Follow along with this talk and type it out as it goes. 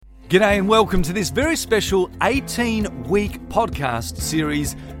G'day and welcome to this very special 18-week podcast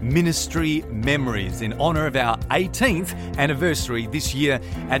series, Ministry Memories, in honour of our 18th anniversary this year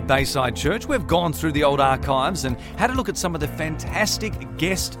at Bayside Church. We've gone through the old archives and had a look at some of the fantastic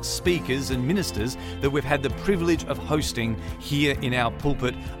guest speakers and ministers that we've had the privilege of hosting here in our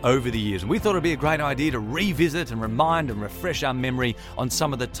pulpit over the years. And we thought it'd be a great idea to revisit and remind and refresh our memory on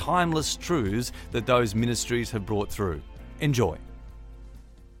some of the timeless truths that those ministries have brought through. Enjoy.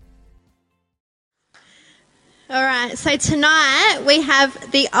 All right, so tonight we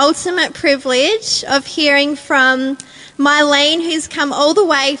have the ultimate privilege of hearing from Mylene, who's come all the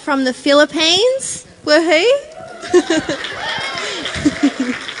way from the Philippines. Woohoo!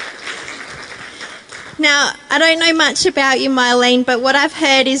 Now, I don't know much about you, Mylene, but what I've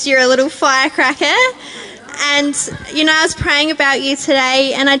heard is you're a little firecracker. And, you know, I was praying about you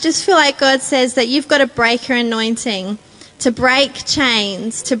today, and I just feel like God says that you've got a breaker anointing to break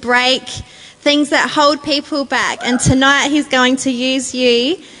chains, to break things that hold people back. And tonight He's going to use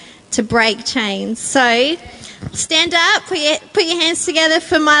you to break chains. So stand up, put your hands together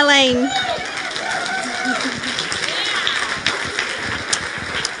for Mylene.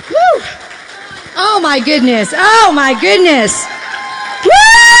 Woo! Oh my goodness. Oh my goodness. Woo!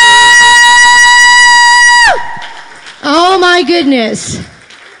 Oh my goodness.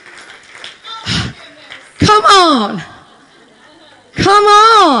 Come on. Come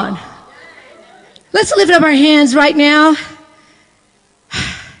on. Let's lift up our hands right now.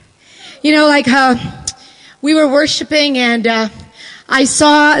 You know, like we were worshiping and I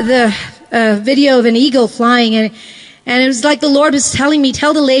saw the video of an eagle flying and it was like the Lord was telling me,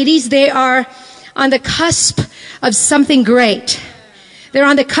 tell the ladies they are on the cusp of something great. They're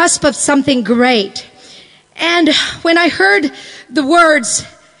on the cusp of something great. And when I heard the words,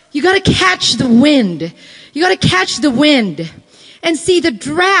 you got to catch the wind. You got to catch the wind. And see, the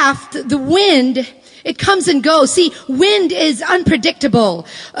draft, the wind, it comes and goes. See, wind is unpredictable.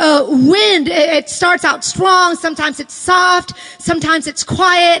 Wind, it starts out strong. Sometimes it's soft. Sometimes it's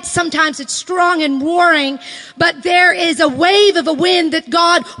quiet. Sometimes it's strong and roaring. But there is a wave of a wind that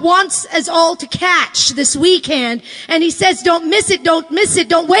God wants us all to catch this weekend. And He says, don't miss it. Don't miss it.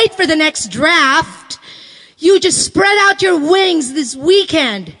 Don't wait for the next draft. You just spread out your wings this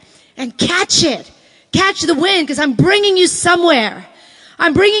weekend and catch it. Catch the wind, because I'm bringing you somewhere.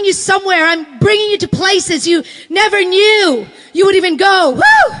 I'm bringing you somewhere. I'm bringing you to places you never knew you would even go.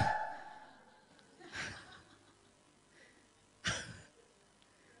 Woo!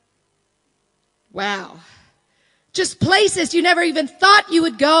 Wow. Just places you never even thought you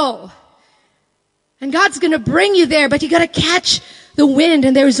would go. And God's going to bring you there, but you got to catch the wind.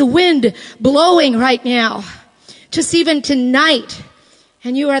 And there's a wind blowing right now. Just even tonight.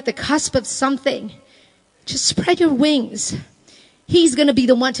 And you are at the cusp of something. Just spread your wings. He's going to be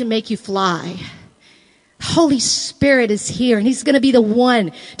the one to make you fly. Holy Spirit is here, and He's going to be the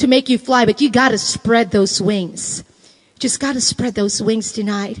one to make you fly. But you got to spread those wings. Just got to spread those wings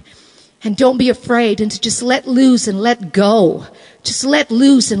tonight. And don't be afraid, and to just let loose and let go. Just let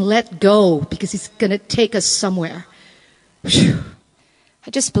loose and let go, because He's going to take us somewhere. Whew.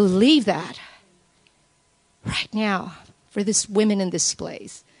 I just believe that right now for this women in this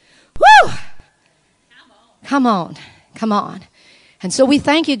place. Woo! Come on. Come on. And so we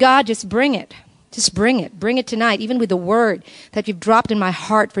thank you, God. Just bring it. Just bring it. Bring it tonight, even with the word that you've dropped in my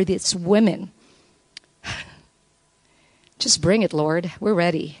heart for these women. Just bring it, Lord. We're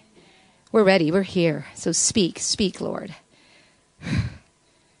ready. We're ready. We're here. So speak. Speak, Lord.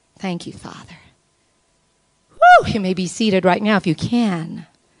 Thank you, Father. Woo! You may be seated right now if you can.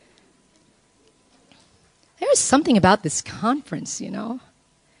 There's something about this conference, you know.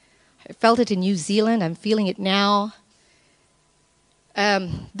 I felt it in New Zealand. I'm feeling it now.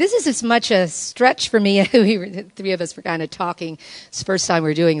 This is as much a stretch for me. The three of us were kind of talking. It's the first time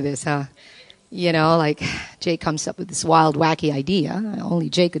we're doing this, huh? You know, like Jay comes up with this wild, wacky idea. Only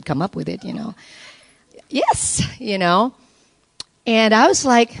Jay could come up with it, you know. Yes, you know. And I was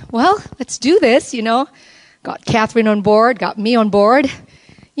like, well, let's do this, you know. Got Catherine on board, got me on board,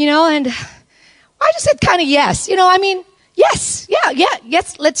 you know, and I just said kind of yes. You know, I mean, yes,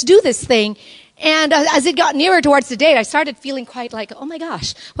 let's do this thing. And as it got nearer towards the date, I started feeling quite like, oh my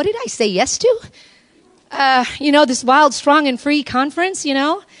gosh, what did I say yes to? You know, this wild, strong, and free conference, you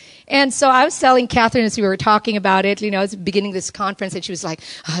know? And so I was telling Catherine as we were talking about it, you know, at the beginning of this conference, and she was like,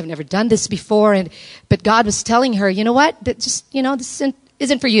 oh, I've never done this before. But God was telling her, you know what? That just, you know, this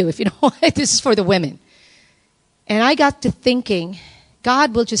isn't for you, if you know, this is for the women. And I got to thinking,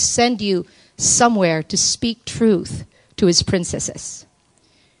 God will just send you somewhere to speak truth to His princesses,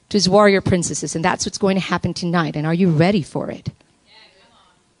 to his warrior princesses. And that's what's going to happen tonight. And are you ready for it?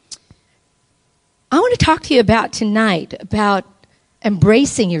 want to talk to you about tonight, about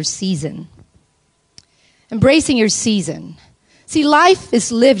embracing your season. Embracing your season. See, life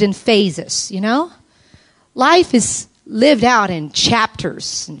is lived in phases, you know? Life is lived out in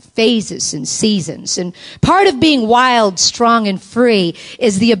chapters and phases and seasons. And part of being wild, strong, and free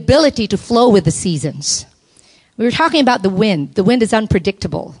is the ability to flow with the seasons. We were talking about the wind. The wind is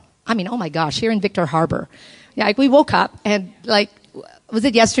unpredictable. I mean, oh my gosh, here in Victor Harbor. Yeah, like we woke up and was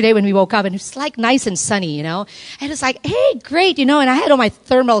it yesterday when we woke up and it was like nice and sunny, you know? And it's like, hey, great, you know, and I had on my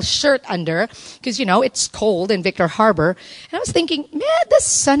thermal shirt under because, you know, it's cold in Victor Harbor. And I was thinking, man, the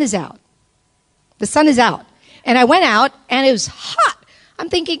sun is out. The sun is out. And I went out and it was hot. I'm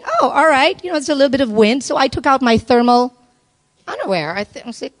thinking, oh, all right, you know, it's a little bit of wind. So I took out my thermal underwear. I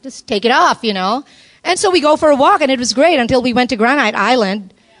said, just take it off, you know? And so we go for a walk and it was great until we went to Granite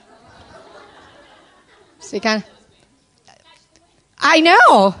Island. So you kind of... I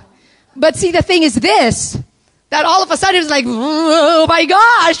know. But see, the thing is this, that all of a sudden it's like, oh my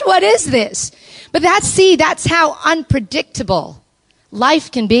gosh, what is this? But that's how unpredictable life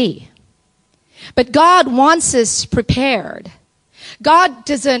can be. But God wants us prepared. God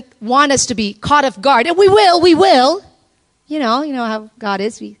doesn't want us to be caught off guard. And we will. You know how God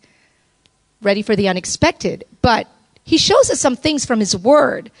is. We ready for the unexpected. But He shows us some things from His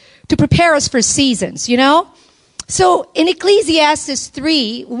Word to prepare us for seasons, you know? So in Ecclesiastes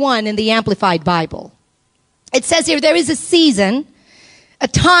 3:1 in the Amplified Bible, it says here, there is a season, a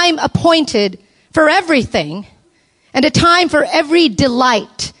time appointed for everything, and a time for every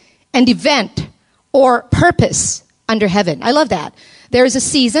delight and event or purpose under heaven. I love that. There is a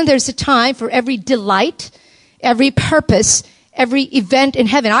season, there's a time for every delight, every purpose, every event in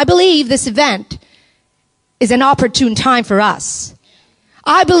heaven. I believe this event is an opportune time for us.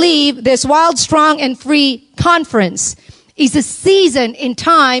 I believe this Wild, Strong, and Free conference is a season in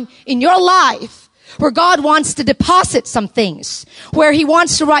time in your life where God wants to deposit some things, where He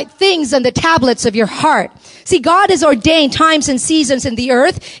wants to write things on the tablets of your heart. See, God has ordained times and seasons in the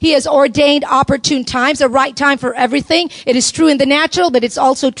earth. He has ordained opportune times, a right time for everything. It is true in the natural, but it's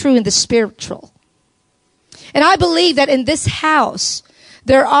also true in the spiritual. And I believe that in this house,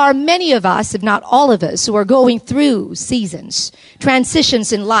 there are many of us, if not all of us, who are going through seasons,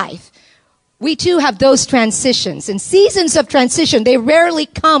 transitions in life. We too have those transitions. And seasons of transition, they rarely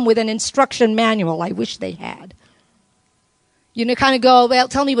come with an instruction manual. I wish they had. You know, kind of go, well,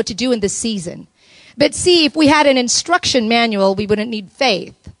 tell me what to do in this season. But see, if we had an instruction manual, we wouldn't need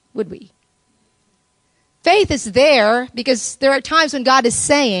faith, would we? Faith is there because there are times when God is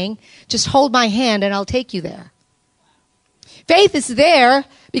saying, just hold my hand and I'll take you there. Faith is there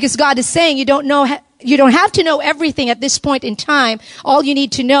because God is saying you don't have to know everything at this point in time. All you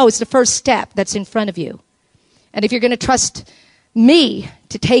need to know is the first step that's in front of you. And if you're going to trust me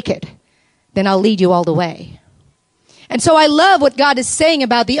to take it, then I'll lead you all the way. And so I love what God is saying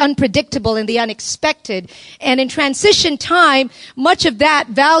about the unpredictable and the unexpected. And in transition time, much of that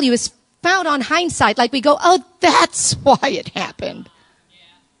value is found on hindsight. Like we go, oh, that's why it happened.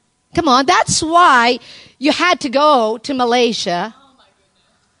 Come on, that's why you had to go to Malaysia.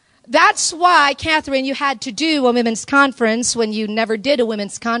 That's why, Catherine, you had to do a women's conference when you never did a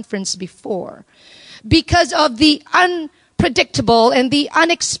women's conference before. Because of the unpredictable and the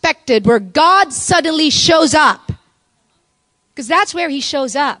unexpected, where God suddenly shows up. Because that's where He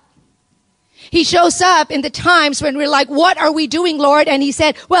shows up. He shows up in the times when we're like, what are we doing, Lord? And He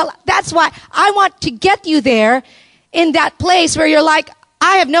said, well, that's why I want to get you there in that place where you're like,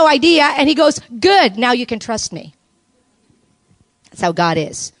 I have no idea. And He goes, good, now you can trust me. That's how God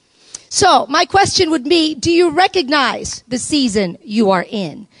is. So my question would be, do you recognize the season you are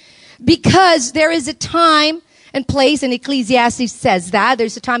in? Because there is a time and place, and Ecclesiastes says that.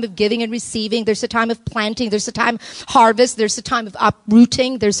 There's a time of giving and receiving. There's a time of planting. There's a time of harvest. There's a time of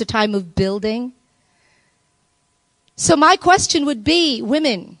uprooting. There's a time of building. So my question would be,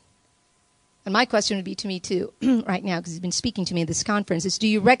 women, and my question would be to me too, right now, because He's been speaking to me in this conference, is do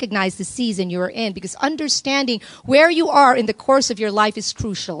you recognize the season you are in? Because understanding where you are in the course of your life is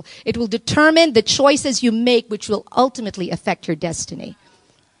crucial. It will determine the choices you make, which will ultimately affect your destiny.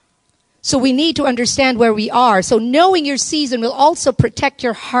 So we need to understand where we are. So knowing your season will also protect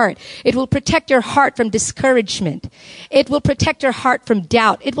your heart. It will protect your heart from discouragement. It will protect your heart from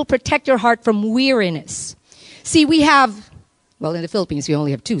doubt. It will protect your heart from weariness. See, we have, well, in the Philippines, we only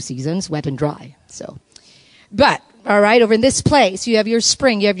have 2 seasons, wet and dry. But, all right, over in this place, you have your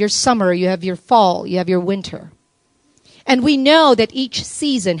spring, you have your summer, you have your fall, you have your winter. And we know that each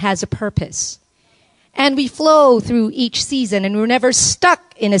season has a purpose. And we flow through each season, and we're never stuck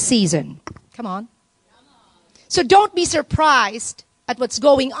in a season. Come on. So don't be surprised at what's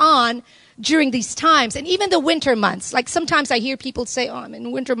going on during these times. And even the winter months. Like sometimes I hear people say, oh, I'm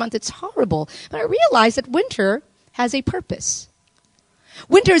in winter month, it's horrible. But I realize that winter has a purpose.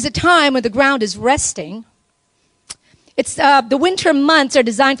 Winter is a time when the ground is resting. It's the winter months are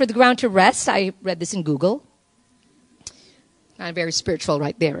designed for the ground to rest. I read this in Google. I'm very spiritual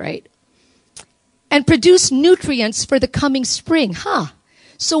right there, right? And produce nutrients for the coming spring.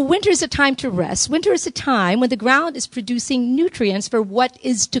 So winter is a time to rest. Winter is a time when the ground is producing nutrients for what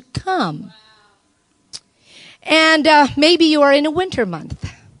is to come. And maybe you are in a winter month.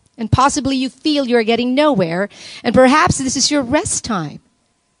 And possibly you feel you're getting nowhere. And perhaps this is your rest time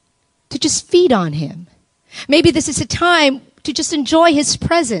to just feed on Him. Maybe this is a time to just enjoy His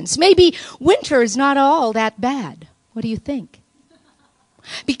presence. Maybe winter is not all that bad. What do you think?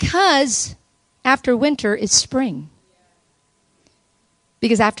 Because after winter is spring.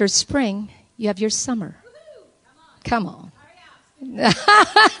 Because after spring, you have your summer. Come on.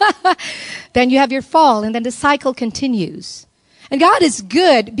 Then you have your fall, and then the cycle continues. And God is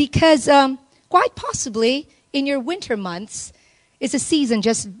good because quite possibly in your winter months is a season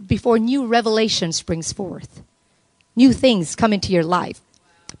just before new revelation springs forth. New things come into your life.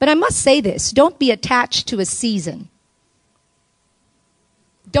 But I must say this, don't be attached to a season.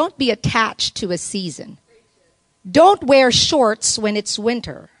 Don't be attached to a season. Don't wear shorts when it's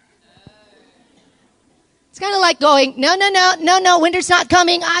winter. It's kind of like going, no, winter's not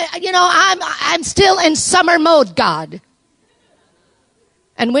coming. I'm still in summer mode, God.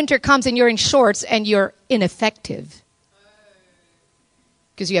 And winter comes and you're in shorts and you're ineffective.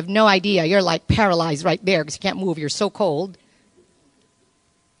 Because you have no idea. You're like paralyzed right there because you can't move. You're so cold.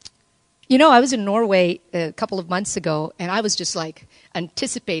 You know, I was in Norway a couple of months ago and I was just like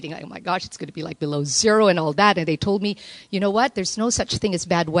anticipating, oh my gosh, it's going to be like below zero and all that. And they told me, you know what? There's no such thing as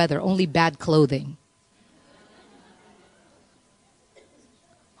bad weather, only bad clothing.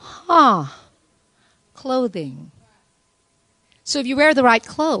 Clothing. So if you wear the right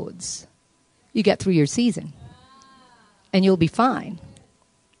clothes, you get through your season. And you'll be fine.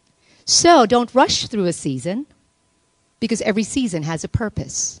 So don't rush through a season because every season has a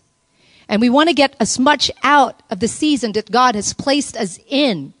purpose. And we want to get as much out of the season that God has placed us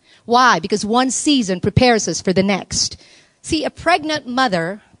in. Why? Because one season prepares us for the next. See, a pregnant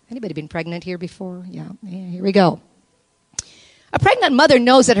mother, anybody been pregnant here before? Yeah, here we go. A pregnant mother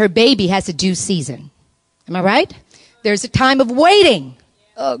knows that her baby has a due season. Am I right? There's a time of waiting.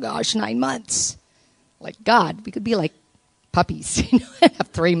 Oh gosh, 9 months. Like God, we could be like puppies, have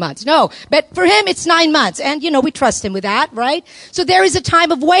 3 months. No, but for Him it's 9 months. And we trust Him with that, right? So there is a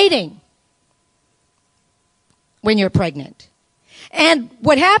time of waiting when you're pregnant. And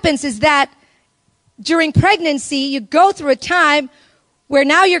what happens is that during pregnancy, you go through a time where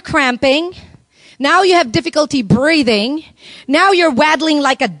now you're cramping. Now you have difficulty breathing. Now you're waddling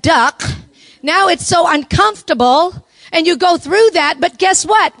like a duck. Now it's so uncomfortable. And you go through that. But guess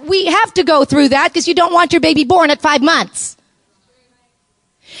what? We have to go through that because you don't want your baby born at 5 months.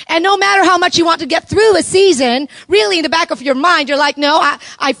 And no matter how much you want to get through a season, really in the back of your mind, you're like, no,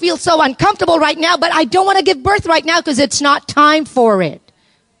 I feel so uncomfortable right now, but I don't want to give birth right now because it's not time for it.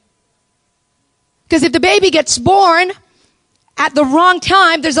 Because if the baby gets born at the wrong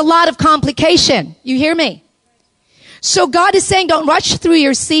time, there's a lot of complication. You hear me? So God is saying don't rush through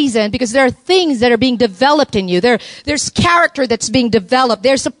your season because there are things that are being developed in you. There's character that's being developed.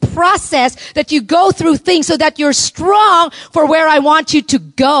 There's a process that you go through things so that you're strong for where I want you to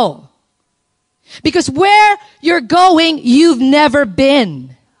go. Because where you're going, you've never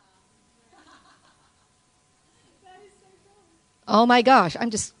been. Oh my gosh, I'm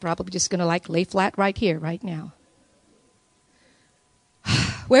probably just going to lay flat right here, right now.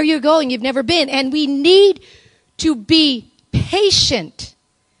 Where you're going, you've never been. And we need to be patient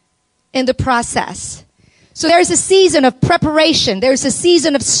in the process. So there's a season of preparation. There's a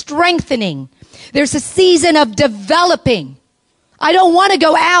season of strengthening. There's a season of developing. I don't want to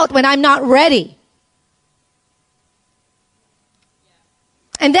go out when I'm not ready.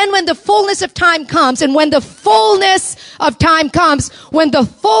 And then when the fullness of time comes, when the fullness of time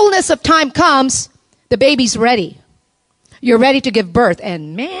comes, the baby's ready. You're ready to give birth.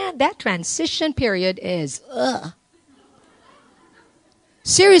 And man, that transition period is,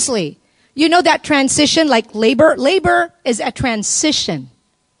 Seriously. You know that transition like labor? Labor is a transition.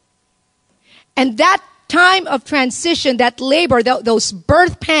 And that time of transition, that labor, those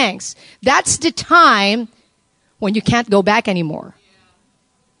birth pangs, that's the time when you can't go back anymore.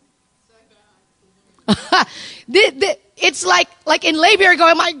 It's like in labor you're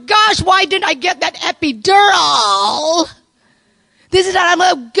going, my gosh, why didn't I get that epidural? This is not, I'm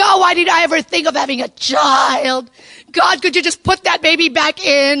like, God, why did I ever think of having a child? God, could you just put that baby back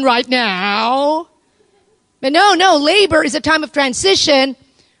in right now? But no, labor is a time of transition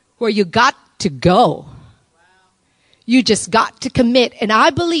where you got to go. You just got to commit. And I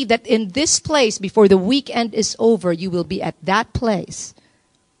believe that in this place, before the weekend is over, you will be at that place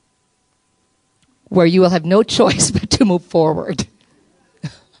where you will have no choice but to move forward.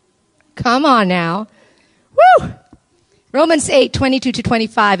 Come on now. Woo! Romans 8, 22 to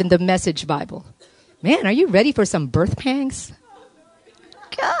 25 in the Message Bible. Man, are you ready for some birth pangs?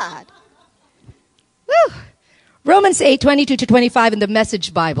 God. Woo! Romans 8, 22 to 25 in the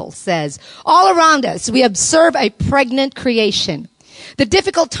Message Bible says, all around us we observe a pregnant creation. The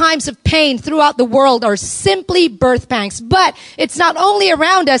difficult times of pain throughout the world are simply birth pangs. But it's not only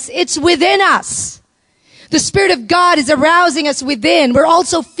around us, it's within us. The Spirit of God is arousing us within. We're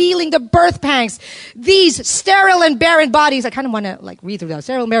also feeling the birth pangs. These sterile and barren bodies, I kind of want to read through that.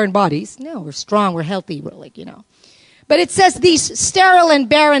 Sterile and barren bodies. No, we're strong, we're healthy, we're But it says these sterile and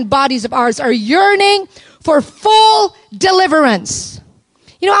barren bodies of ours are yearning for full deliverance.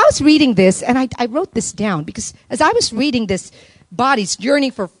 I was reading this and I wrote this down because as I was reading this, bodies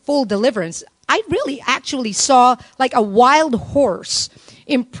yearning for full deliverance, I really actually saw like a wild horse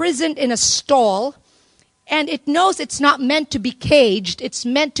imprisoned in a stall. And it knows it's not meant to be caged. It's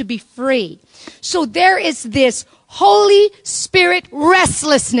meant to be free. So there is this Holy Spirit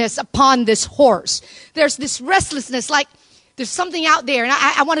restlessness upon this horse. There's this restlessness, like there's something out there. And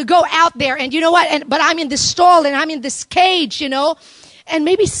I want to go out there. And you know what? But I'm in this stall and I'm in this cage, And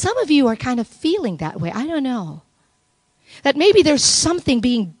maybe some of you are kind of feeling that way. I don't know. That maybe there's something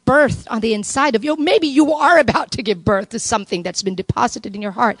being birthed on the inside of you. Maybe you are about to give birth to something that's been deposited in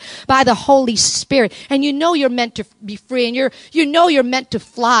your heart by the Holy Spirit. And you're meant to be free. And you're meant to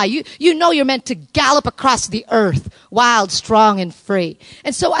fly. You're meant to gallop across the earth, wild, strong, and free.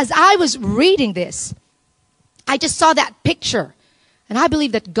 And so as I was reading this, I just saw that picture. And I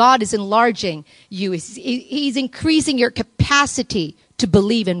believe that God is enlarging you. He's increasing your capacity to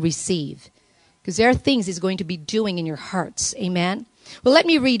believe and receive. Because there are things He's going to be doing in your hearts. Amen? Well, let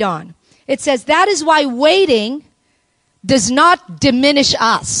me read on. It says, that is why waiting does not diminish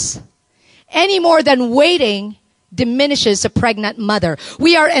us any more than waiting diminishes a pregnant mother.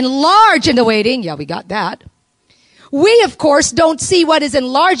 We are enlarged in the waiting. Yeah, we got that. We, of course, don't see what is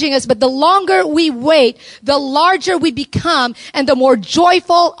enlarging us, but the longer we wait, the larger we become and the more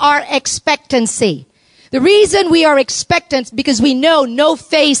joyful our expectancy. The reason we are expectant because we know no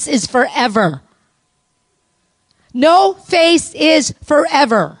face is forever. No face is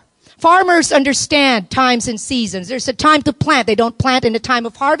forever. Farmers understand times and seasons. There's a time to plant. They don't plant in a time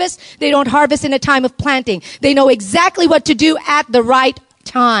of harvest. They don't harvest in a time of planting. They know exactly what to do at the right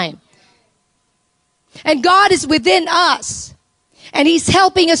time. And God is within us. And He's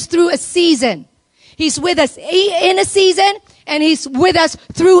helping us through a season. He's with us in a season and He's with us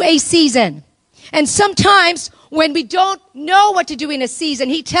through a season. And sometimes when we don't know what to do in a season,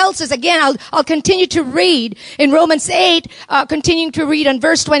 He tells us, again, I'll continue to read in Romans 8, continuing to read on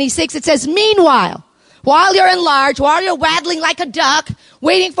verse 26, it says, meanwhile, while you're enlarged, while you're waddling like a duck,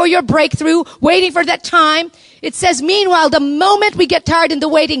 waiting for your breakthrough, waiting for that time, it says, meanwhile, the moment we get tired in the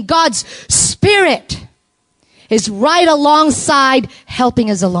waiting, God's Spirit is right alongside helping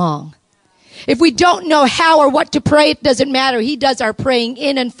us along. If we don't know how or what to pray, it doesn't matter. He does our praying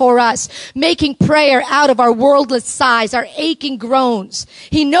in and for us, making prayer out of our worldless sighs, our aching groans.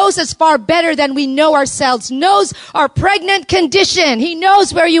 He knows us far better than we know ourselves, knows our pregnant condition. He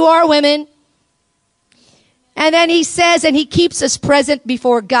knows where you are, women. And then He says, and He keeps us present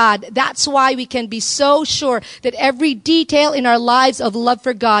before God. That's why we can be so sure that every detail in our lives of love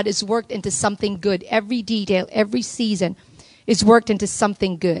for God is worked into something good. Every detail, every season is worked into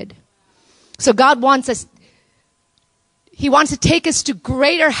something good. So God wants us, He wants to take us to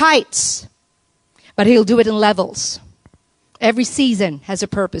greater heights, but He'll do it in levels. Every season has a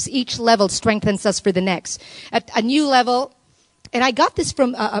purpose. Each level strengthens us for the next. At a new level, and I got this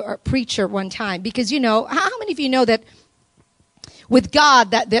from a preacher one time, because how many of you know that with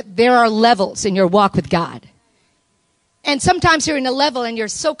God, that there are levels in your walk with God? And sometimes you're in a level and you're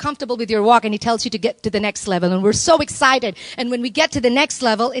so comfortable with your walk and He tells you to get to the next level. And we're so excited. And when we get to the next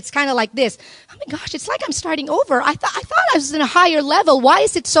level, it's kind of like this. Oh my gosh, it's like I'm starting over. I thought I was in a higher level. Why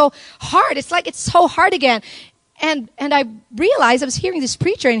is it so hard? It's like it's so hard again. And I realized I was hearing this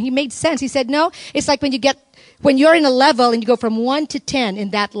preacher and he made sense. He said, no, it's like when you're in a level and you go from 1 to 10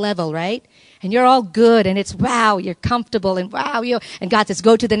 in that level, right? And you're all good, and it's wow, you're comfortable, and wow, and God says,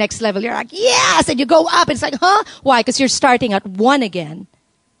 go to the next level. You're like, yes, and you go up, and it's like, huh? Why? Because you're starting at 1 again,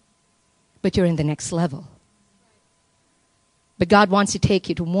 but you're in the next level. But God wants to take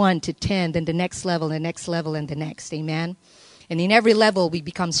you to 1 to 10, then the next level, the next level, and the next. Amen? And in every level, we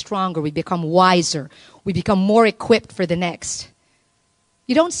become stronger. We become wiser. We become more equipped for the next.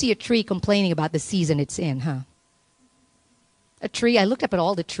 You don't see a tree complaining about the season it's in, huh? A tree, I looked up at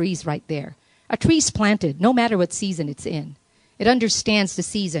all the trees right there. A tree's planted, no matter what season it's in. It understands the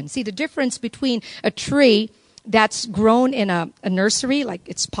season. See, the difference between a tree that's grown in a nursery, like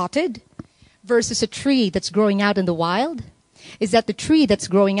it's potted, versus a tree that's growing out in the wild, is that the tree that's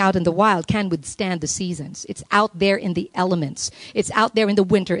growing out in the wild can withstand the seasons. It's out there in the elements. It's out there in the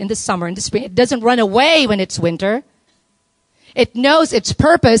winter, in the summer, in the spring. It doesn't run away when it's winter. It knows its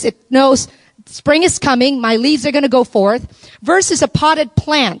purpose. It knows spring is coming. My leaves are going to go forth. Versus a potted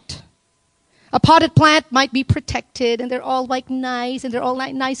plant. A potted plant might be protected, and they're all like nice, and they're all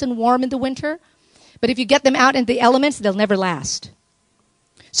like nice and warm in the winter. But if you get them out in the elements, they'll never last.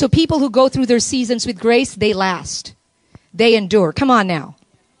 So people who go through their seasons with grace, they last. They endure. Come on now.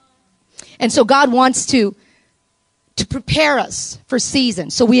 And so God wants to prepare us for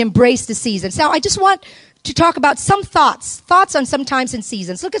seasons, so we embrace the seasons. Now, I just want to talk about some thoughts on some times and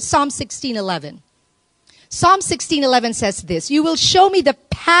seasons. Look at Psalm 16:11. Psalm 16:11 says this, "You will show me the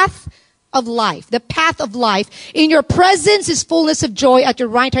path of life, the path of life. In your presence is fullness of joy. At your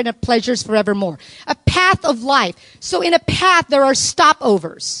right hand are pleasures forevermore." A path of life. So in a path, there are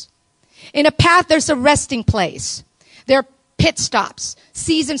stopovers. In a path, there's a resting place. There are pit stops,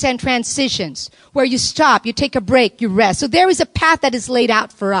 seasons and transitions, where you stop, you take a break, you rest. So there is a path that is laid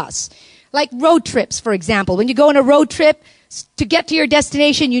out for us. Like road trips, for example. When you go on a road trip, to get to your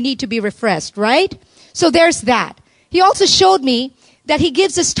destination, you need to be refreshed, right? So there's that. He also showed me that he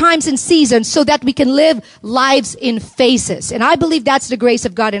gives us times and seasons so that we can live lives in phases. And I believe that's the grace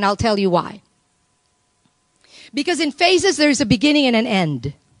of God, and I'll tell you why. Because in phases, there's a beginning and an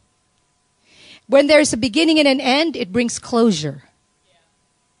end. When there's a beginning and an end, it brings closure.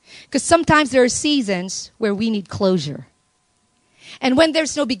 Because sometimes there are seasons where we need closure. And when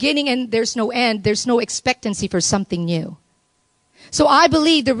there's no beginning and there's no end, there's no expectancy for something new. So I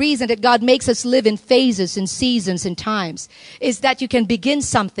believe the reason that God makes us live in phases and seasons and times is that you can begin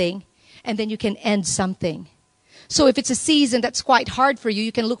something and then you can end something. So if it's a season that's quite hard for you,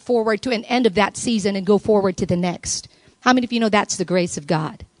 you can look forward to an end of that season and go forward to the next. How many of you know that's the grace of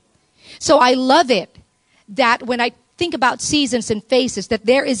God? So I love it that when I think about seasons and phases, that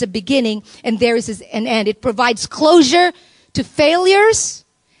there is a beginning and there is an end. It provides closure to failures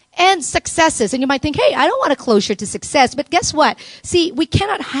and successes. And you might think, hey, I don't want a closure to success. But guess what? See, we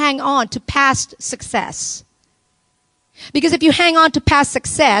cannot hang on to past success. Because if you hang on to past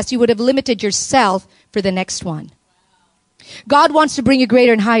success, you would have limited yourself for the next one. God wants to bring you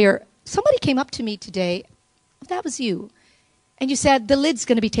greater and higher. Somebody came up to me today. That was you. And you said, the lid's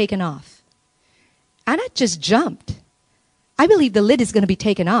going to be taken off. And I just jumped. I believe the lid is going to be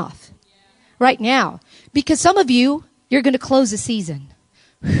taken off right now. Because some of you, you're going to close a season.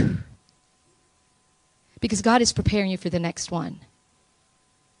 Because God is preparing you for the next one.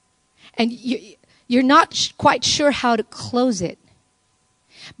 And you're not quite sure how to close it.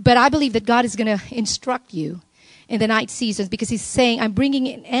 But I believe that God is going to instruct you in the night seasons because he's saying, I'm bringing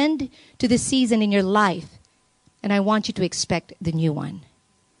an end to this season in your life. And I want you to expect the new one.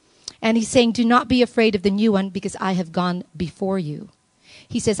 And he's saying, do not be afraid of the new one because I have gone before you.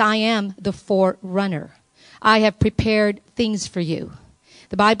 He says, I am the forerunner. I have prepared things for you.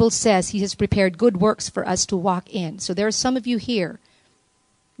 The Bible says he has prepared good works for us to walk in. So there are some of you here.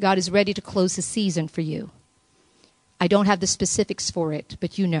 God is ready to close the season for you. I don't have the specifics for it,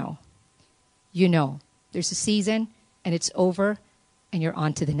 but you know. You know. There's a season and it's over and you're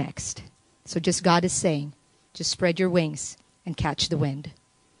on to the next. So just God is saying, just spread your wings and catch the wind.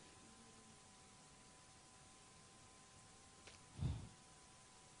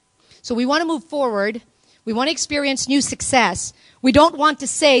 So we want to move forward. We want to experience new success. We don't want to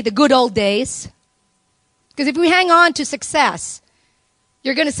say the good old days. Because if we hang on to success,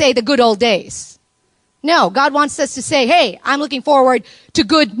 you're going to say the good old days. No, God wants us to say, hey, I'm looking forward to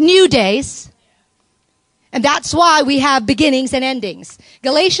good new days. And that's why we have beginnings and endings.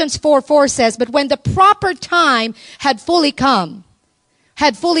 Galatians 4:4 says, but when the proper time had fully come,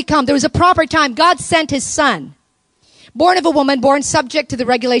 there was a proper time, God sent his son. Born of a woman, born subject to the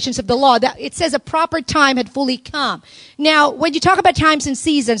regulations of the law. It says a proper time had fully come. Now, when you talk about times and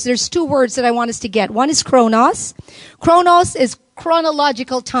seasons, there's two words that I want us to get. One is chronos. Chronos is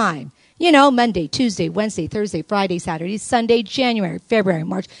chronological time. You know, Monday, Tuesday, Wednesday, Thursday, Friday, Saturday, Sunday, January, February,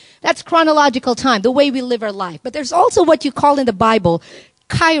 March. That's chronological time, the way we live our life. But there's also what you call in the Bible,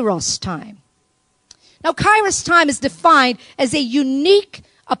 kairos time. Now, kairos time is defined as a unique,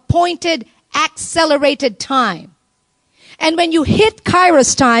 appointed, accelerated time. And when you hit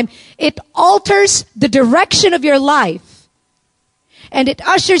Kairos time, it alters the direction of your life. And it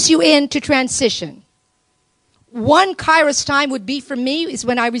ushers you into transition. One Kairos time would be for me is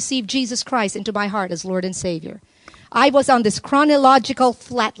when I received Jesus Christ into my heart as Lord and Savior. I was on this chronological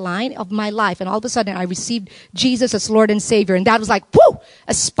flat line of my life, and all of a sudden I received Jesus as Lord and Savior, and that was like, whoo,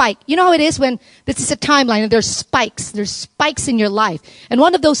 a spike. You know how it is when this is a timeline and there's spikes in your life. And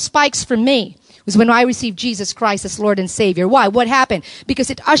one of those spikes for me was when I received Jesus Christ as Lord and Savior. Why? What happened? Because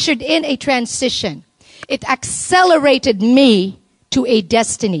it ushered in a transition. It accelerated me to a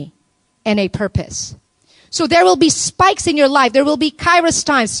destiny and a purpose. So there will be spikes in your life. There will be Kairos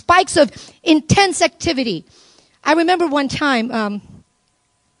times, spikes of intense activity. I remember one time,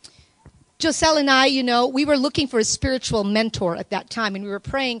 Joselle and I, we were looking for a spiritual mentor at that time, and we were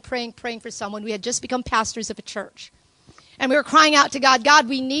praying for someone. We had just become pastors of a church. And we were crying out to God, God,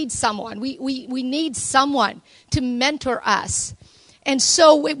 we need someone. We need someone to mentor us. And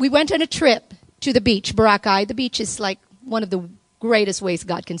so we went on a trip to the beach, Boracay. The beach is like one of the greatest ways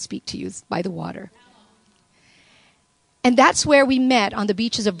God can speak to you, is by the water. And that's where we met, on the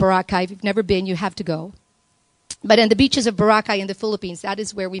beaches of Boracay. If you've never been, you have to go. But in the beaches of Boracay in the Philippines, that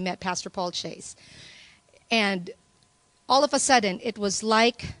is where we met Pastor Paul Chase. And all of a sudden, it was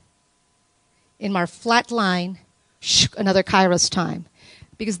like in our flat line, another Kairos time.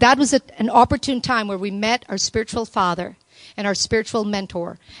 Because that was an opportune time where we met our spiritual father and our spiritual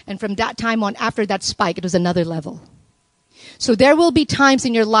mentor. And from that time on, after that spike, it was another level. So there will be times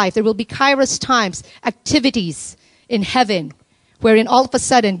in your life, there will be Kairos times, activities in heaven, wherein all of a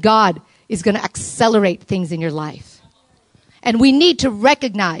sudden God is going to accelerate things in your life. And we need to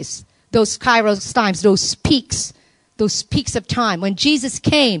recognize those Kairos times, those peaks of time. When Jesus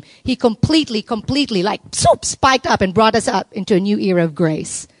came, he completely, like, spiked up and brought us up into a new era of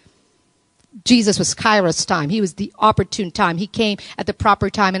grace. Jesus was Kairos time. He was the opportune time. He came at the proper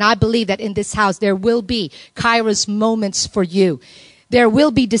time. And I believe that in this house, there will be Kairos moments for you. There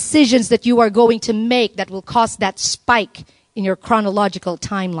will be decisions that you are going to make that will cause that spike in your chronological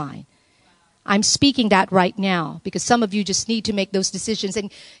timeline. I'm speaking that right now because some of you just need to make those decisions.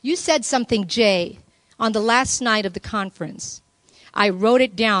 And you said something, Jay, on the last night of the conference. I wrote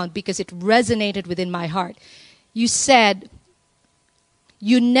it down because it resonated within my heart. You said,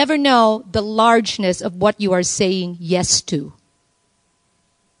 you never know the largeness of what you are saying yes to.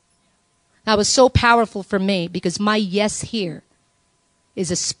 That was so powerful for me because my yes here is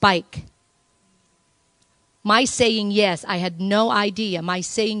a spike. My saying yes, I had no idea. My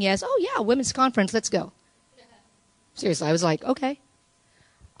saying yes, oh yeah, women's conference, let's go. Seriously, I was like, okay.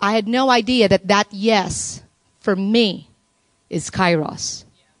 I had no idea that yes for me is Kairos.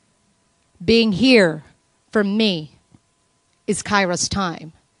 Being here for me is Kairos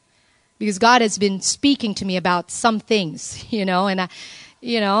time. Because God has been speaking to me about some things, and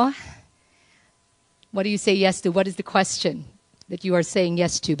what do you say yes to? What is the question that you are saying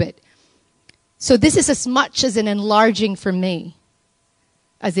yes to? So this is as much as an enlarging for me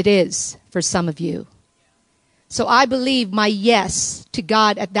as it is for some of you. So I believe my yes to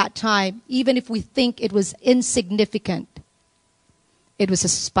God at that time, even if we think it was insignificant, it was a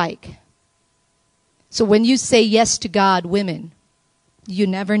spike. So when you say yes to God, women, you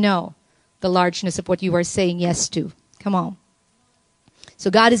never know the largeness of what you are saying yes to. Come on.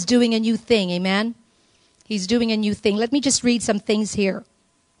 So God is doing a new thing, amen? He's doing a new thing. Let me just read some things here.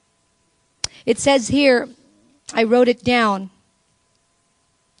 It says here, I wrote it down.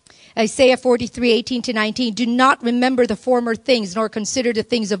 Isaiah 43:18-19. Do not remember the former things, nor consider the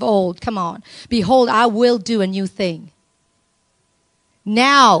things of old. Come on. Behold, I will do a new thing.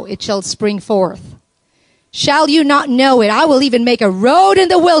 Now it shall spring forth. Shall you not know it? I will even make a road in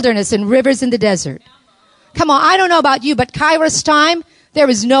the wilderness and rivers in the desert. Come on, I don't know about you, but Kairos time, there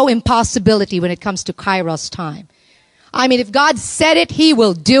is no impossibility when it comes to Kairos time. I mean, if God said it, he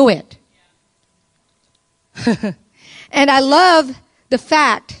will do it. And I love the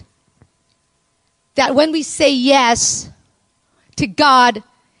fact that when we say yes to God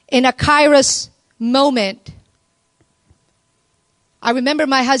in a Kairos moment, I remember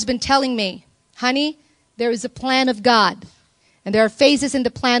my husband telling me, honey, there is a plan of God, and there are phases in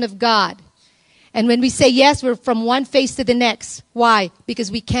the plan of God. And when we say yes, we're from one phase to the next. Why? Because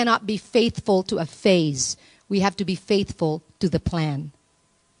we cannot be faithful to a phase. We have to be faithful to the plan.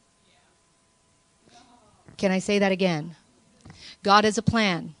 Can I say that again? God has a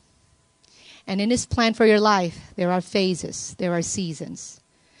plan. And in his plan for your life, there are phases, there are seasons.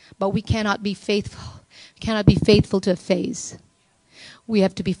 But we cannot be faithful. We cannot be faithful to a phase. We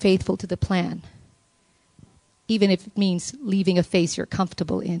have to be faithful to the plan. Even if it means leaving a phase you're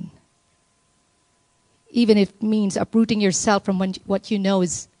comfortable in. even if it means uprooting yourself from what you know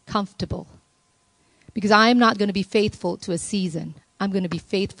is comfortable. Because I am not going to be faithful to a season. I'm going to be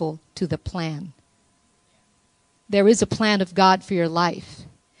faithful to the plan. There is a plan of God for your life.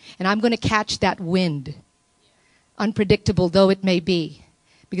 And I'm going to catch that wind, unpredictable though it may be.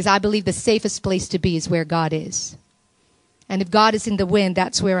 Because I believe the safest place to be is where God is. And if God is in the wind,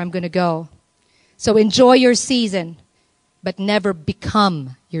 that's where I'm going to go. So enjoy your season, but never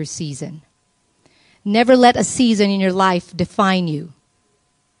become your season. Never let a season in your life define you.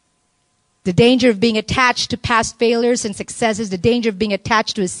 The danger of being attached to past failures and successes, the danger of being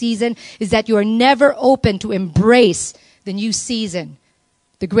attached to a season is that you are never open to embrace the new season,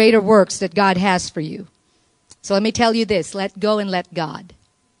 the greater works that God has for you. So let me tell you this, let go and let God.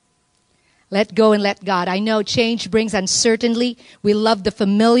 Let go and let God. I know change brings uncertainty. We love the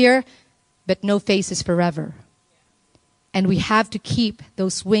familiar, but no face is forever. And we have to keep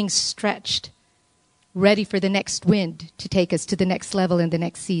those wings stretched, ready for the next wind to take us to the next level in the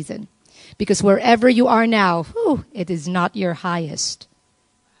next season. Because wherever you are now, it is not your highest.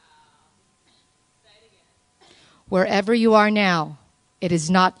 Wherever you are now, it is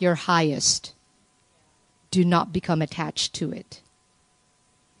not your highest. Do not become attached to it.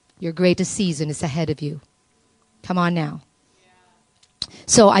 Your greatest season is ahead of you. Come on now.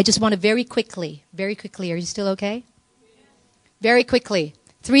 So I just want to very quickly, are you still okay? Very quickly,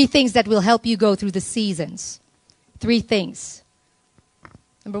 3 things that will help you go through the seasons. 3 things.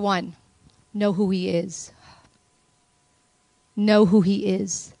 Number 1, know who He is. Know who He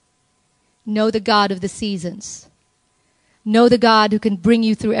is. Know the God of the seasons. Know the God who can bring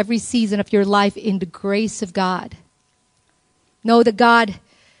you through every season of your life in the grace of God. Know the God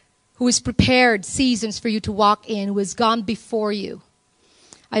who has prepared seasons for you to walk in, who has gone before you.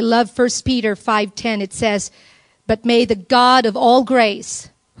 I love 1 Peter 5:10. It says, "But may the God of all grace,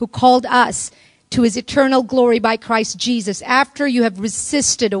 who called us to His eternal glory by Christ Jesus, after you have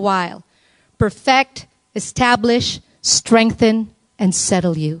resisted a while, perfect, establish, strengthen, and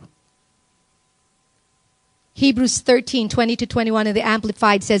settle you." Hebrews 13:20-21 in the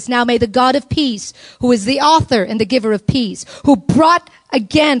Amplified says, "Now may the God of peace, who is the author and the giver of peace, who brought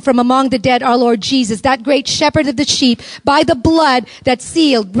again from among the dead our Lord Jesus, that great shepherd of the sheep, by the blood that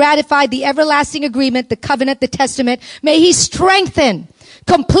sealed, ratified the everlasting agreement, the covenant, the testament, may He strengthen,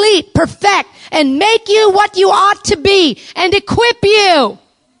 complete, perfect, and make you what you ought to be, and equip you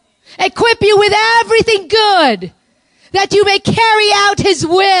with everything good, that you may carry out His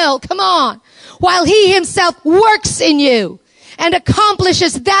will." Come on. While He Himself works in you and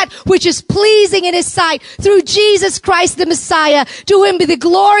accomplishes that which is pleasing in His sight through Jesus Christ the Messiah. To Him be the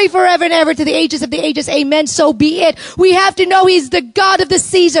glory forever and ever, to the ages of the ages. Amen. So be it. We have to know He's the God of the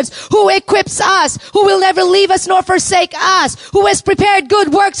seasons, who equips us, who will never leave us nor forsake us, who has prepared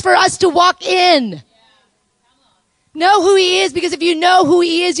good works for us to walk in. Know who He is, because if you know who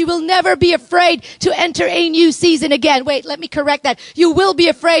He is, you will never be afraid to enter a new season again. Wait, let me correct that. You will be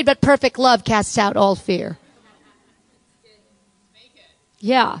afraid, but perfect love casts out all fear.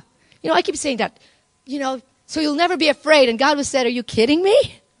 Yeah. I keep saying that, so you'll never be afraid. And God was said, are you kidding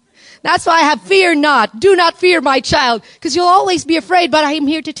me? That's why I have fear not. Do not fear, my child, because you'll always be afraid. But I am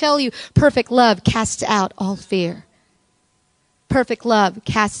here to tell you, perfect love casts out all fear. Perfect love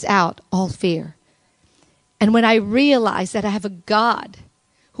casts out all fear. And when I realize that I have a God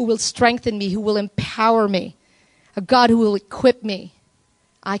who will strengthen me, who will empower me, a God who will equip me,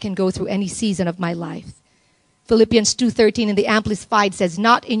 I can go through any season of my life. Philippians 2:13 in the Amplified says,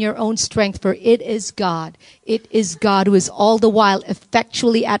 "Not in your own strength, for it is God. It is God who is all the while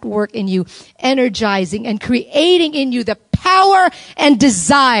effectually at work in you, energizing and creating in you the power and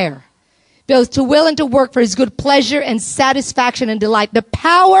desire, both to will and to work for His good pleasure and satisfaction and delight." The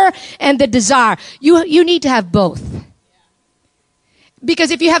power and the desire. You need to have both.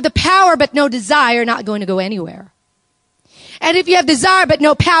 Because if you have the power but no desire, you're not going to go anywhere. And if you have desire but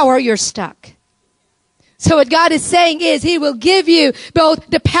no power, you're stuck. So what God is saying is He will give you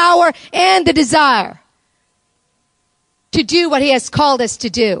both the power and the desire to do what He has called us to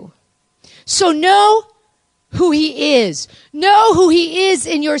do. So know who He is. Know who He is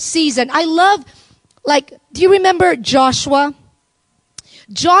in your season. I love, do you remember Joshua?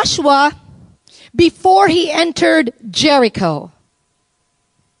 Joshua, before he entered Jericho,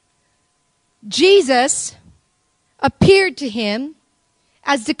 Jesus appeared to him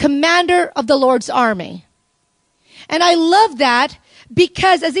as the commander of the Lord's army. And I love that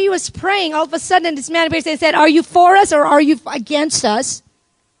because as he was praying, all of a sudden this man appeared and said, "Are you for us or are you against us?"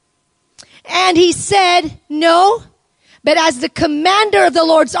 And he said, "No, but as the commander of the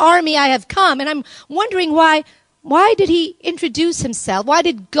Lord's army I have come." And I'm wondering why Why did he introduce himself? Why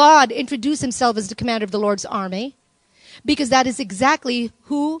did God introduce himself as the commander of the Lord's army? Because that is exactly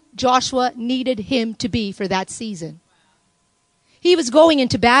who Joshua needed him to be for that season. He was going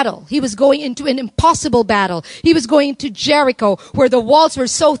into battle. He was going into an impossible battle. He was going to Jericho, where the walls were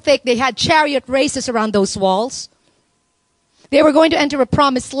so thick they had chariot races around those walls. They were going to enter a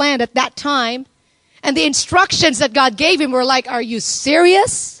promised land at that time. And the instructions that God gave him were like, are you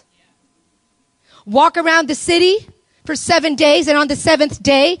serious? Walk around the city for 7 days, and on the 7th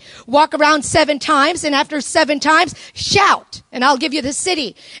day, walk around 7 times, and after 7 times, shout, and I'll give you the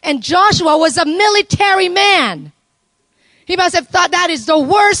city. And Joshua was a military man. He must have thought that is the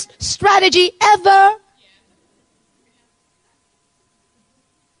worst strategy ever.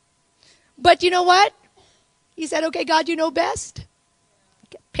 But you know what? He said, okay, God, you know best.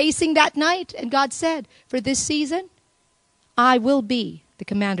 Pacing that night, and God said, for this season, I will be the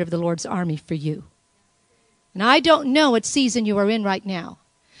commander of the Lord's army for you. And I don't know what season you are in right now,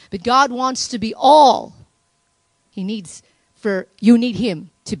 but God wants to be all He needs for you need Him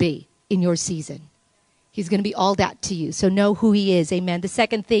to be in your season. He's going to be all that to you. So know who He is. Amen. The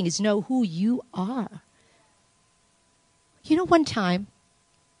second thing is know who you are. You know, one time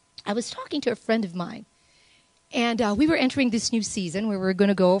I was talking to a friend of mine, and we were entering this new season where we were going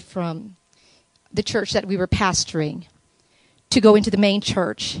to go from the church that we were pastoring to go into the main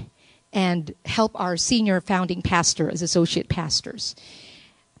church and help our senior founding pastor as associate pastors.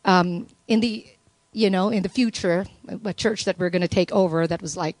 In the future, a church that we're going to take over that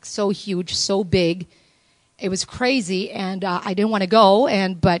was like so huge, so big, it was crazy, and I didn't want to go.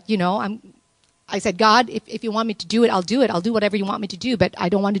 But I said, God, if you want me to do it, I'll do it. I'll do whatever you want me to do, but I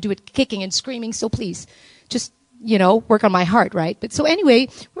don't want to do it kicking and screaming. So please, just work on my heart, right? But so anyway,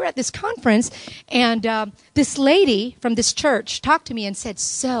 we're at this conference, and this lady from this church talked to me and said,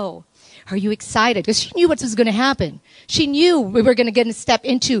 "So, are you excited?" Because she knew what was going to happen. She knew we were going to get to step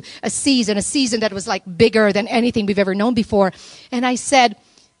into a season that was like bigger than anything we've ever known before. And I said,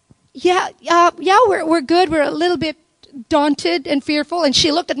 yeah, we're good. We're a little bit daunted and fearful. And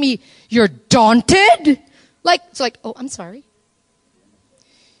she looked at me, "You're daunted?" Oh, I'm sorry.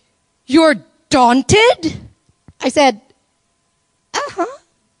 "You're daunted?" I said, "Uh-huh."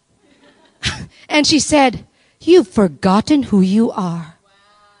 And she said, "You've forgotten who you are."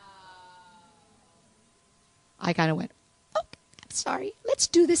 I kind of went, "Okay, I'm sorry. Let's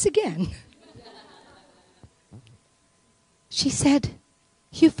do this again." She said,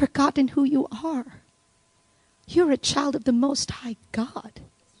 "You've forgotten who you are. You're a child of the Most High God.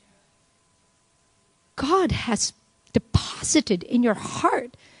 God has deposited in your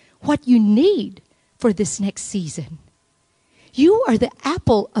heart what you need for this next season. You are the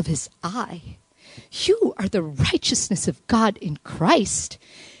apple of His eye. You are the righteousness of God in Christ.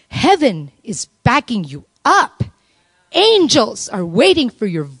 Heaven is backing you up. Angels are waiting for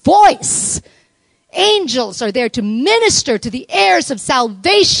your voice. Angels are there to minister to the heirs of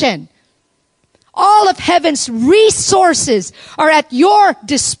salvation. All of heaven's resources are at your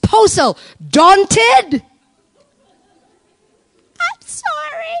disposal. Daunted? I'm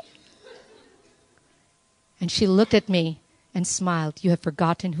sorry." And she looked at me and smiled. "You have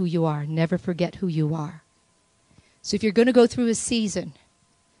forgotten who you are. Never forget who you are." So if you're going to go through a season,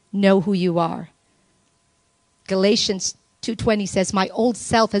 know who you are. Galatians 2:20 says, "My old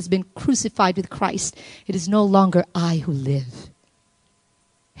self has been crucified with Christ. It is no longer I who live.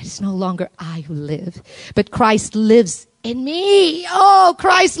 It is no longer I who live, but Christ lives in me." Oh,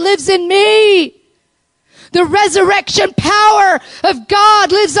 Christ lives in me. The resurrection power of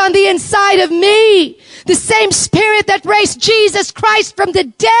God lives on the inside of me. The same Spirit that raised Jesus Christ from the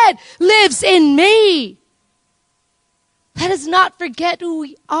dead lives in me. Let us not forget who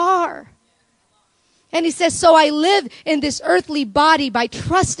we are. And he says, "So I live in this earthly body by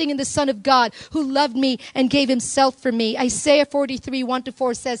trusting in the Son of God who loved me and gave Himself for me." Isaiah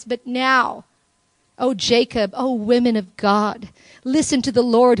 43:1-4 says, "But now, O Jacob, O women of God, listen to the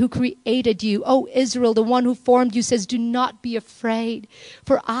Lord who created you. O Israel, the one who formed you says, do not be afraid,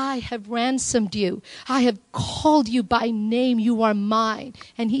 for I have ransomed you. I have called you by name. You are mine."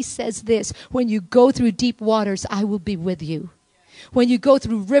 And he says this, "When you go through deep waters, I will be with you. When you go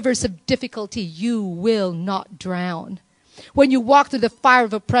through rivers of difficulty, you will not drown. When you walk through the fire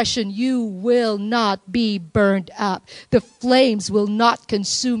of oppression, you will not be burned up. The flames will not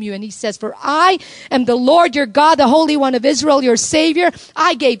consume you." And he says, "For I am the Lord your God, the Holy One of Israel, your Savior.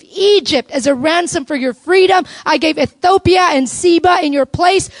 I gave Egypt as a ransom for your freedom. I gave Ethiopia and Seba in your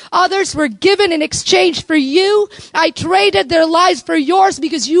place. Others were given in exchange for you. I traded their lives for yours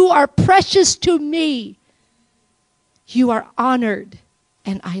because you are precious to me. You are honored,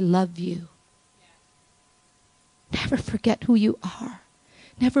 and I love you." Never forget who you are.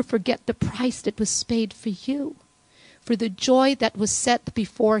 Never forget the price that was paid for you. For the joy that was set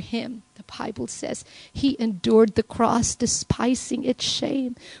before him, the Bible says, he endured the cross, despising its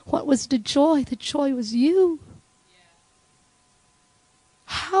shame. What was the joy? The joy was you.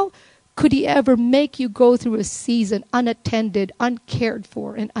 How could he ever make you go through a season unattended, uncared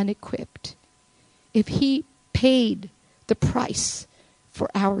for, and unequipped if he paid the price for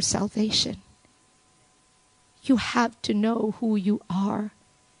our salvation? You have to know who you are,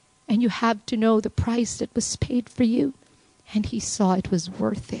 and you have to know the price that was paid for you, and he saw it was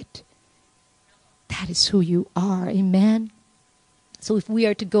worth it. That is who you are. Amen. So if we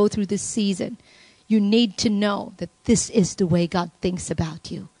are to go through this season, you need to know that this is the way God thinks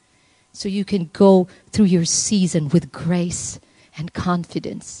about you. So you can go through your season with grace and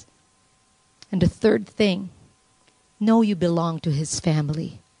confidence. And the third thing, know you belong to his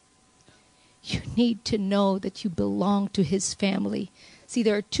family. You need to know that you belong to his family. See,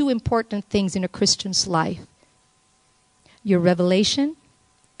 there are two important things in a Christian's life: your revelation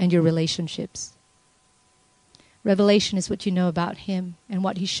and your relationships. Revelation is what you know about him and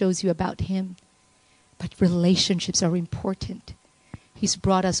what he shows you about him. But relationships are important. He's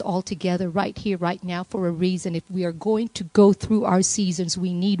brought us all together right here, right now for a reason. If we are going to go through our seasons,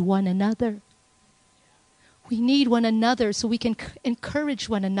 we need one another. We need one another so we can encourage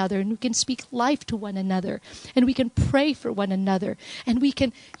one another, and we can speak life to one another, and we can pray for one another. And we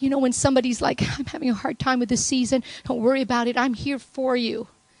can, when somebody's like, I'm having a hard time with this season, don't worry about it. I'm here for you.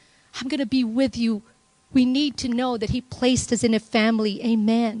 I'm going to be with you. We need to know that he placed us in a family.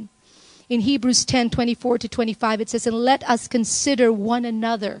 Amen. In Hebrews 10:24-25, it says, and let us consider one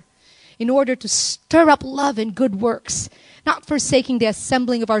another in order to stir up love and good works, not forsaking the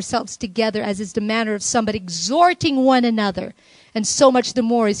assembling of ourselves together, as is the manner of some, but exhorting one another. And so much the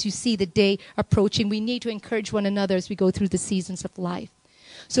more as you see the day approaching. We need to encourage one another as we go through the seasons of life.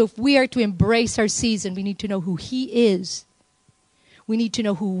 So if we are to embrace our season, we need to know who he is. We need to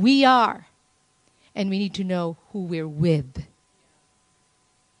know who we are. And we need to know who we're with.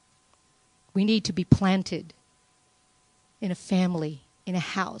 We need to be planted in a family, in a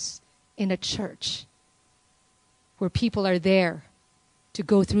house, in a church, where people are there to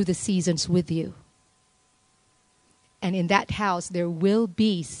go through the seasons with you. And in that house, there will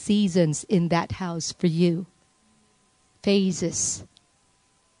be seasons in that house for you. Phases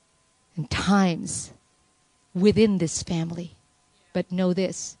and times within this family. But know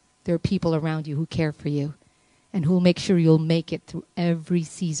this, there are people around you who care for you and who will make sure you'll make it through every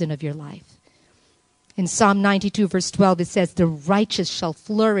season of your life. In Psalm 92, verse 12, it says, the righteous shall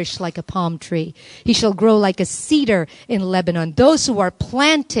flourish like a palm tree. He shall grow like a cedar in Lebanon. Those who are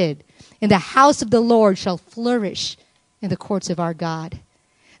planted in the house of the Lord shall flourish in the courts of our God.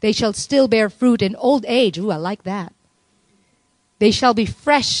 They shall still bear fruit in old age. Ooh, I like that. They shall be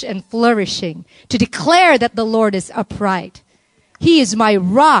fresh and flourishing to declare that the Lord is upright. He is my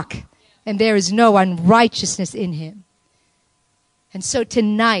rock, and there is no unrighteousness in him. And so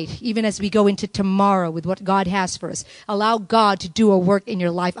tonight, even as we go into tomorrow with what God has for us, allow God to do a work in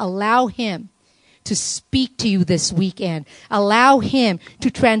your life. Allow him to speak to you this weekend. Allow him to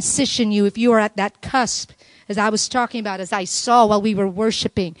transition you if you are at that cusp, as I was talking about, as I saw while we were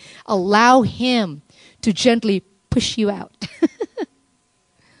worshiping. Allow him to gently push you out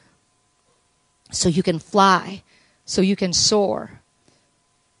so you can fly, so you can soar.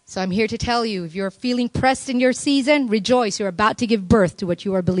 So I'm here to tell you, if you're feeling pressed in your season, rejoice. You're about to give birth to what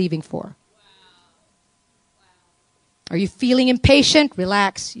you are believing for. Are you feeling impatient?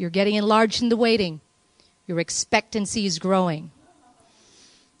 Relax. You're getting enlarged in the waiting. Your expectancy is growing.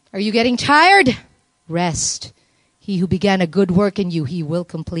 Are you getting tired? Rest. He who began a good work in you, he will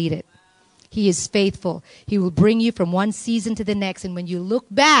complete it. He is faithful. He will bring you from one season to the next. And when you look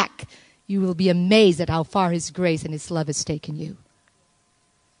back, you will be amazed at how far his grace and his love has taken you.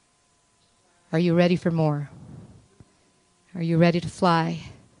 Are you ready for more? Are you ready to fly?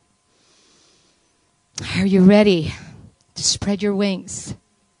 Are you ready to spread your wings?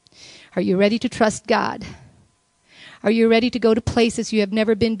 Are you ready to trust God? Are you ready to go to places you have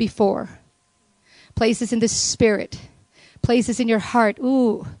never been before? Places in the spirit. Places in your heart.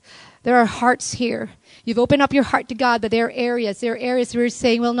 Ooh, there are hearts here. You've opened up your heart to God, but there are areas where you're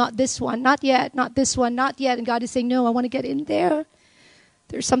saying, well, not this one, not yet, not this one, not yet. And God is saying, no, I want to get in there.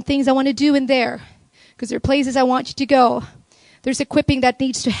 There's some things I want to do in there because there are places I want you to go. There's equipping that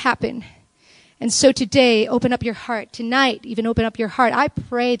needs to happen. And so today, open up your heart. Tonight, even open up your heart. I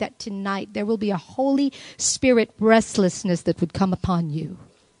pray that tonight there will be a Holy Spirit restlessness that would come upon you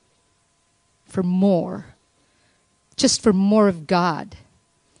for more. Just for more of God.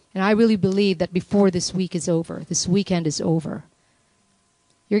 And I really believe that before this week is over, this weekend is over,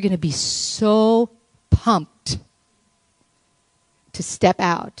 you're going to be so pumped to step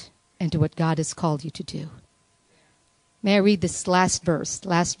out into what God has called you to do. May I read this last verse?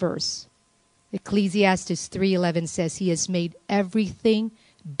 Ecclesiastes 3:11 says, He has made everything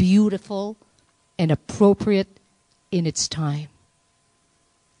beautiful and appropriate in its time,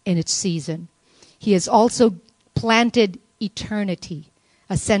 in its season. He has also planted eternity,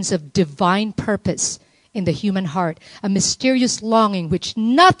 a sense of divine purpose in the human heart, a mysterious longing which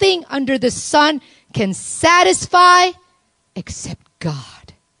nothing under the sun can satisfy except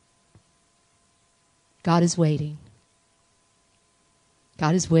God. God is waiting.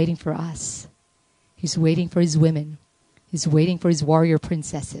 God is waiting for us. He's waiting for His women. He's waiting for His warrior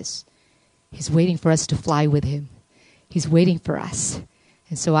princesses. He's waiting for us to fly with Him. He's waiting for us.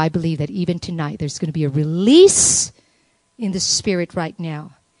 And so I believe that even tonight there's going to be a release in the Spirit right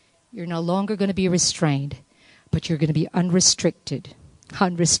now. You're no longer going to be restrained, but you're going to be unrestricted,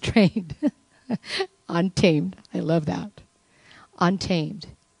 unrestrained, untamed. I love that. Untamed.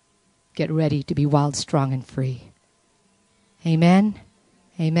 Get ready to be wild, strong, and free. Amen.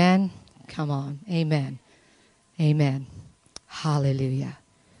 Amen. Come on. Amen. Amen. Hallelujah.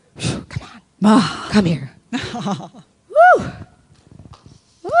 Whew, come on. Come here. Woo!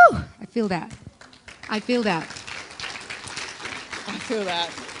 Woo! I feel that. I feel that. I feel that.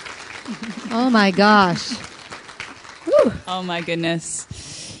 Oh my gosh. Woo! Oh my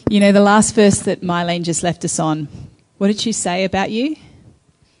goodness. You know, the last verse that Mylene just left us on, what did she say about you?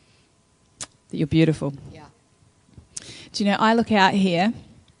 That you're beautiful. Yeah. Do you know, I look out here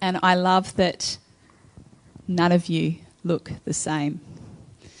and I love that none of you look the same.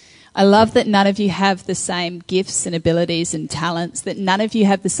 I love that none of you have the same gifts and abilities and talents, that none of you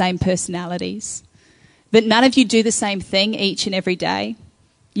have the same personalities, that none of you do the same thing each and every day.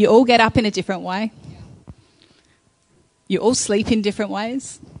 You all get up in a different way. You all sleep in different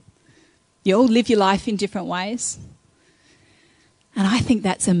ways. You all live your life in different ways. And I think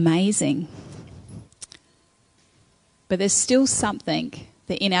that's amazing. But there's still something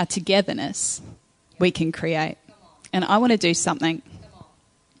that in our togetherness we can create. And I want to do something.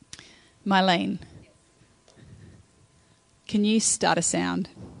 Mylene, can you start a sound?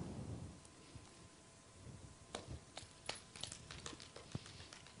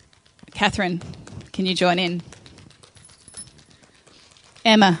 Catherine, can you join in?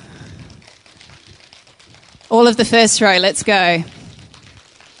 Emma, all of the first row, let's go.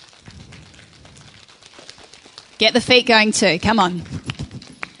 Get the feet going too, come on.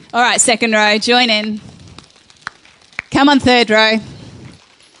 All right, second row, join in. Come on, third row.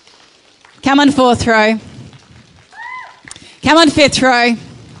 Come on, fourth row. Come on, fifth row.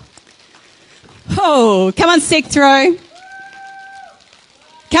 Oh, come on, sixth row.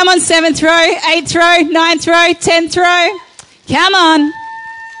 Come on, seventh row, eighth row, ninth row, 10th row. Come on.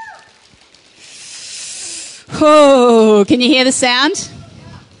 Oh, can you hear the sound?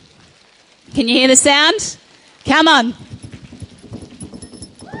 Can you hear the sound? Come on.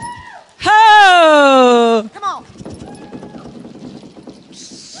 Oh. Come on.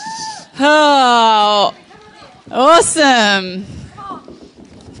 Oh, awesome.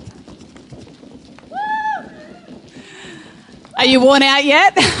 Are you worn out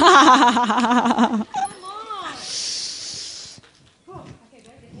yet?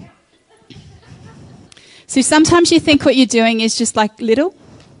 So sometimes you think what you're doing is just like little.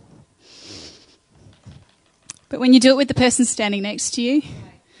 But when you do it with the person standing next to you,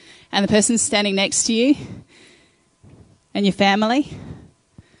 and the person standing next to you, and your family,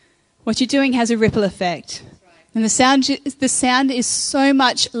 what you're doing has a ripple effect. And the sound is so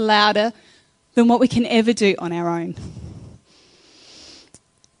much louder than what we can ever do on our own.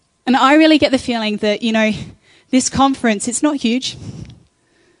 And I really get the feeling that, you know, this conference, it's not huge.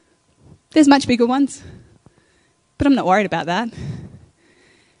 There's much bigger ones. But I'm not worried about that.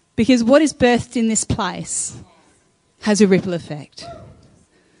 Because what is birthed in this place has a ripple effect.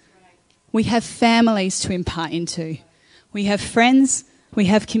 We have families to impart into. We have friends. We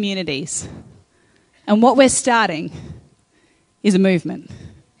have communities. And what we're starting is a movement.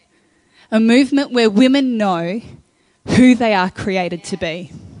 A movement where women know who they are created to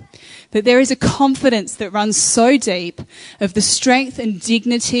be. That there is a confidence that runs so deep of the strength and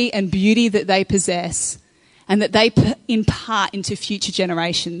dignity and beauty that they possess and that they impart into future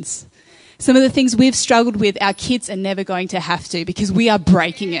generations. Some of the things we've struggled with, our kids are never going to have to because we are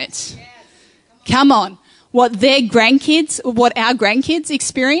breaking it. Come on. What their grandkids, or what our grandkids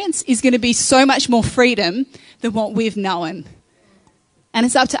experience is going to be so much more freedom than what we've known. And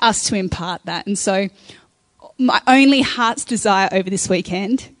it's up to us to impart that. And so my only heart's desire over this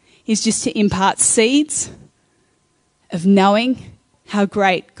weekend is just to impart seeds of knowing how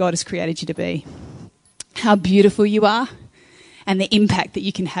great God has created you to be, how beautiful you are, and the impact that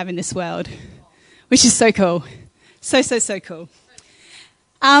you can have in this world, which is so cool. So cool.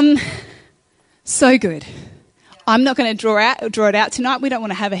 So good. I'm not going to draw it out tonight. We don't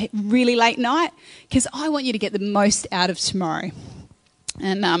want to have a really late night because I want you to get the most out of tomorrow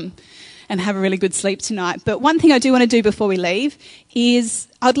and have a really good sleep tonight. But one thing I do want to do before we leave is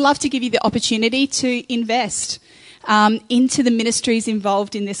I'd love to give you the opportunity to invest into the ministries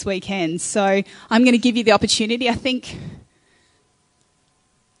involved in this weekend. So I'm going to give you the opportunity. I think,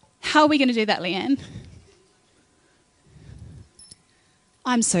 how are we going to do that, Leanne?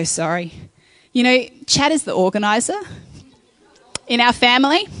 I'm so sorry. You know, Chad is the organiser in our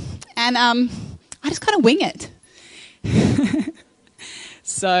family, and I just kind of wing it.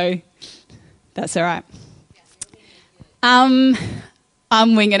 So that's all right. I'm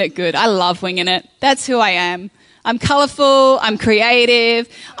winging it good. I love winging it. That's who I am. I'm colourful. I'm creative.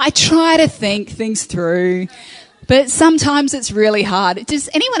 I try to think things through, but sometimes it's really hard. Does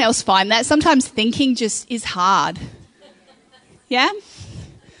anyone else find that? Sometimes thinking just is hard. Yeah?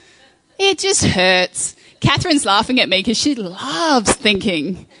 It just hurts. Catherine's laughing at me because she loves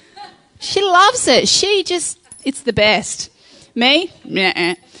thinking. She loves it. It's the best. Me?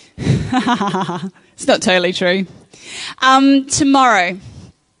 Nah. It's not totally true. Tomorrow,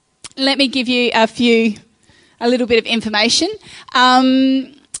 let me give you a little bit of information.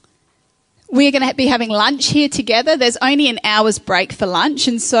 We're going to be having lunch here together. There's only an hour's break for lunch,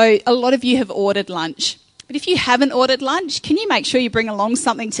 and so a lot of you have ordered lunch. But if you haven't ordered lunch, can you make sure you bring along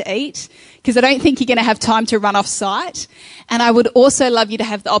something to eat? Because I don't think you're going to have time to run off site. And I would also love you to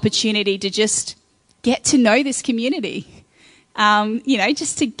have the opportunity to just get to know this community.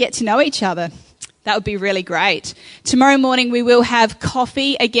 Just to get to know each other. That would be really great. Tomorrow morning we will have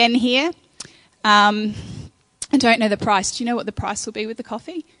coffee again here. I don't know the price. Do you know what the price will be with the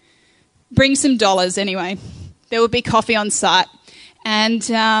coffee? Bring some dollars anyway. There will be coffee on site. And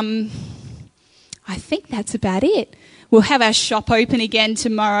I think that's about it. We'll have our shop open again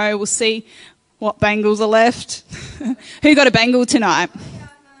tomorrow. We'll see what bangles are left. Who got a bangle tonight?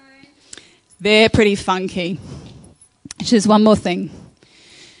 They're pretty funky. Just one more thing.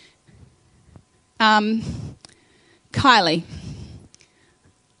 Kylie,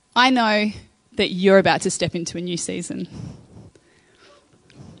 I know that you're about to step into a new season.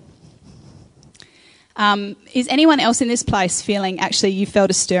 Is anyone else in this place feeling actually you felt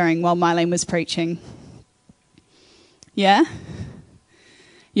a stirring while Mylene was preaching? Yeah?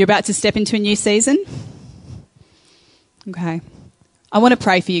 You're about to step into a new season? Okay. I want to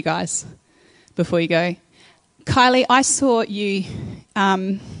pray for you guys before you go. Kylie, I saw you.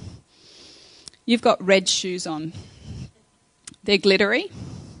 You've got red shoes on. They're glittery.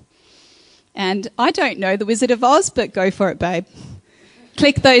 And I don't know the Wizard of Oz, but go for it, babe.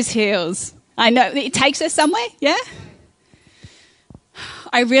 Click those heels. I know it takes us somewhere, yeah?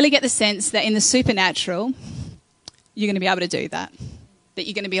 I really get the sense that in the supernatural, you're going to be able to do that. That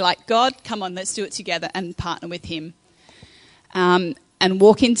you're going to be like, God, come on, let's do it together and partner with him. And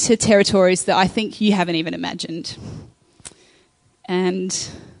walk into territories that I think you haven't even imagined. And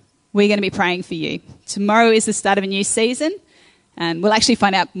we're going to be praying for you. Tomorrow is the start of a new season, and we'll actually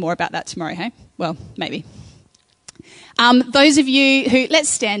find out more about that tomorrow, hey? Well, maybe. Those of you who... Let's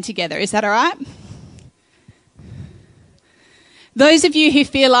stand together. Is that all right? Those of you who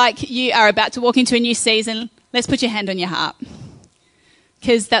feel like you are about to walk into a new season, let's put your hand on your heart,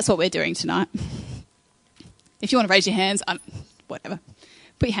 because that's what we're doing tonight. If you want to raise your hands, whatever.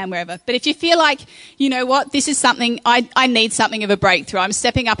 Put your hand wherever. But if you feel like, you know what, this is something, I need something of a breakthrough. I'm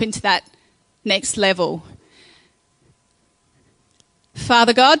stepping up into that next level.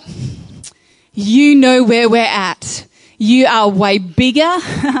 Father God, you know where we're at. You are way bigger,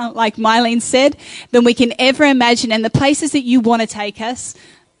 like Mylene said, than we can ever imagine. And the places that you want to take us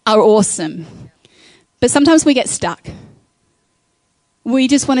are awesome. But sometimes we get stuck. We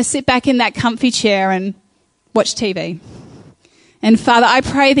just want to sit back in that comfy chair and watch TV. And Father, I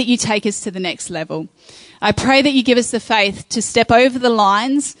pray that you take us to the next level. I pray that you give us the faith to step over the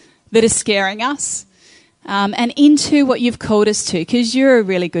lines that are scaring us and into what you've called us to, because you're a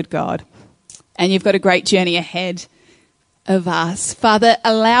really good God and you've got a great journey ahead of us. Father,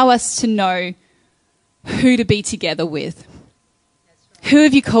 allow us to know who to be together with. Who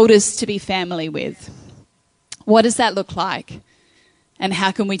have you called us to be family with? What does that look like? And how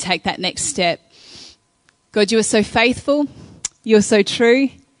can we take that next step? God, you are so faithful. You're so true.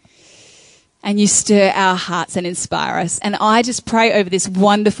 And you stir our hearts and inspire us. And I just pray over this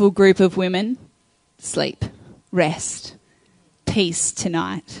wonderful group of women. Sleep, rest, peace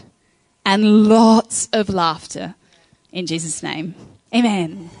tonight. and lots of laughter. In Jesus' name,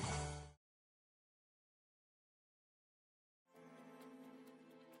 amen.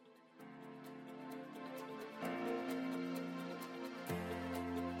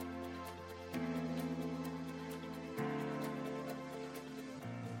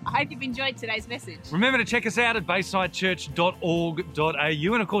 I hope you've enjoyed today's message. Remember to check us out at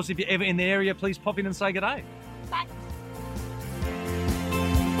baysidechurch.org.au. And of course, if you're ever in the area, please pop in and say good day. Bye.